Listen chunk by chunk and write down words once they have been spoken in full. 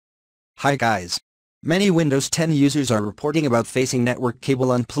Hi guys. Many Windows 10 users are reporting about facing network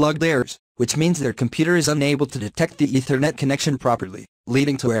cable unplugged errors, which means their computer is unable to detect the Ethernet connection properly,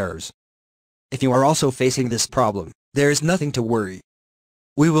 leading to errors. If you are also facing this problem, there is nothing to worry.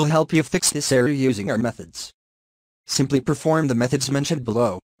 We will help you fix this error using our methods. Simply perform the methods mentioned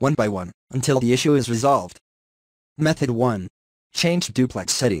below, one by one, until the issue is resolved. Method 1. Change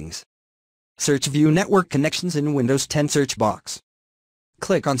Duplex settings. Search View Network Connections in Windows 10 search box.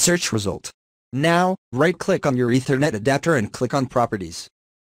 Click on Search Result. Now, right-click on your Ethernet adapter and click on Properties.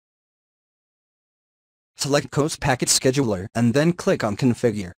 Select Coast Packet Scheduler and then click on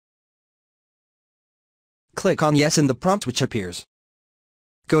Configure. Click on Yes in the prompt which appears.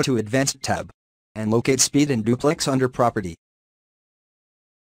 Go to Advanced tab and locate Speed and Duplex under Property.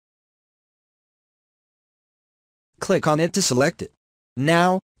 Click on it to select it.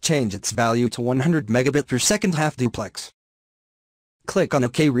 Now, change its value to 100 megabit per second half duplex. Click on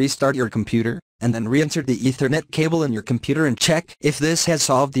OK. Restart your computer, and then re-enter the Ethernet cable in your computer and check if this has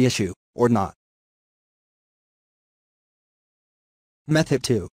solved the issue, or not. Method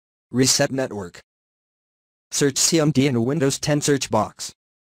 2. Reset network. Search CMD in a Windows 10 search box.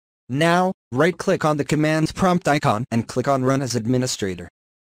 Now, right-click on the command prompt icon and click on Run as Administrator.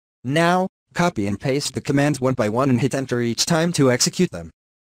 Now, copy and paste the commands one by one and hit Enter each time to execute them.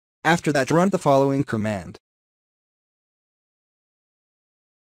 After that, run the following command.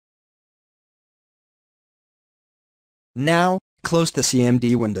 Now, close the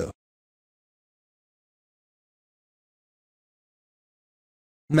CMD window.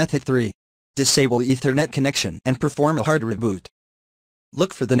 Method 3. Disable Ethernet connection and perform a hard reboot.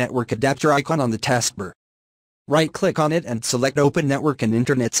 Look for the network adapter icon on the taskbar. Right-click on it and select Open Network and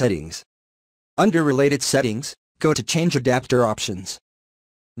Internet Settings. Under Related Settings, go to Change Adapter Options.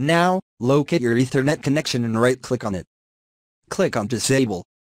 Now, locate your Ethernet connection and right-click on it. Click on Disable.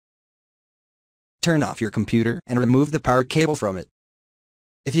 Turn off your computer and remove the power cable from it.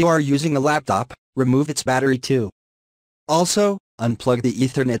 If you are using a laptop, remove its battery too. Also, unplug the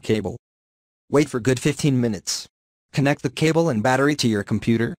Ethernet cable. Wait for good 15 minutes. Connect the cable and battery to your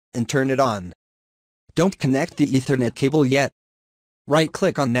computer, and turn it on. Don't connect the Ethernet cable yet.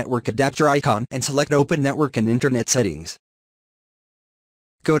 Right-click on Network Adapter icon and select Open Network and Internet Settings.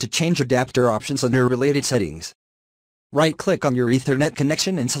 Go to Change Adapter Options under Related Settings. Right-click on your Ethernet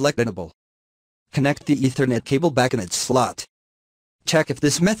connection and select Enable. Connect the Ethernet cable back in its slot. Check if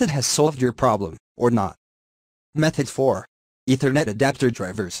this method has solved your problem, or not. Method 4. Ethernet Adapter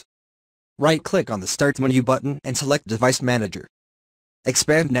Drivers. Right-click on the Start menu button and select Device Manager.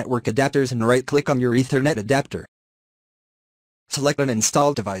 Expand Network Adapters and right-click on your Ethernet adapter. Select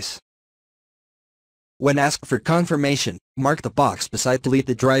Uninstall device. When asked for confirmation, mark the box beside Delete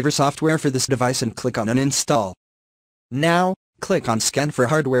the driver software for this device and click on Uninstall. Now, click on Scan for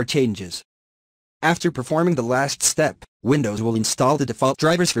hardware changes. After performing the last step, Windows will install the default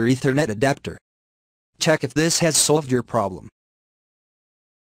drivers for Ethernet adapter. Check if this has solved your problem.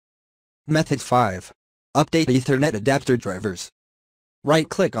 Method 5. Update Ethernet adapter drivers.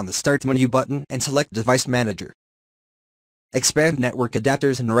 Right-click on the Start menu button and select Device Manager. Expand Network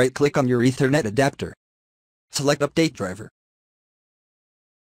Adapters and right-click on your Ethernet adapter. Select Update Driver.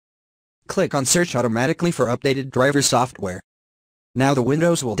 Click on Search automatically for updated driver software. Now the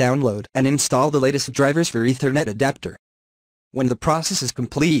Windows will download and install the latest drivers for Ethernet adapter. When the process is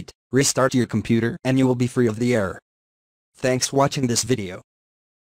complete, restart your computer and you will be free of the error. Thanks for watching this video.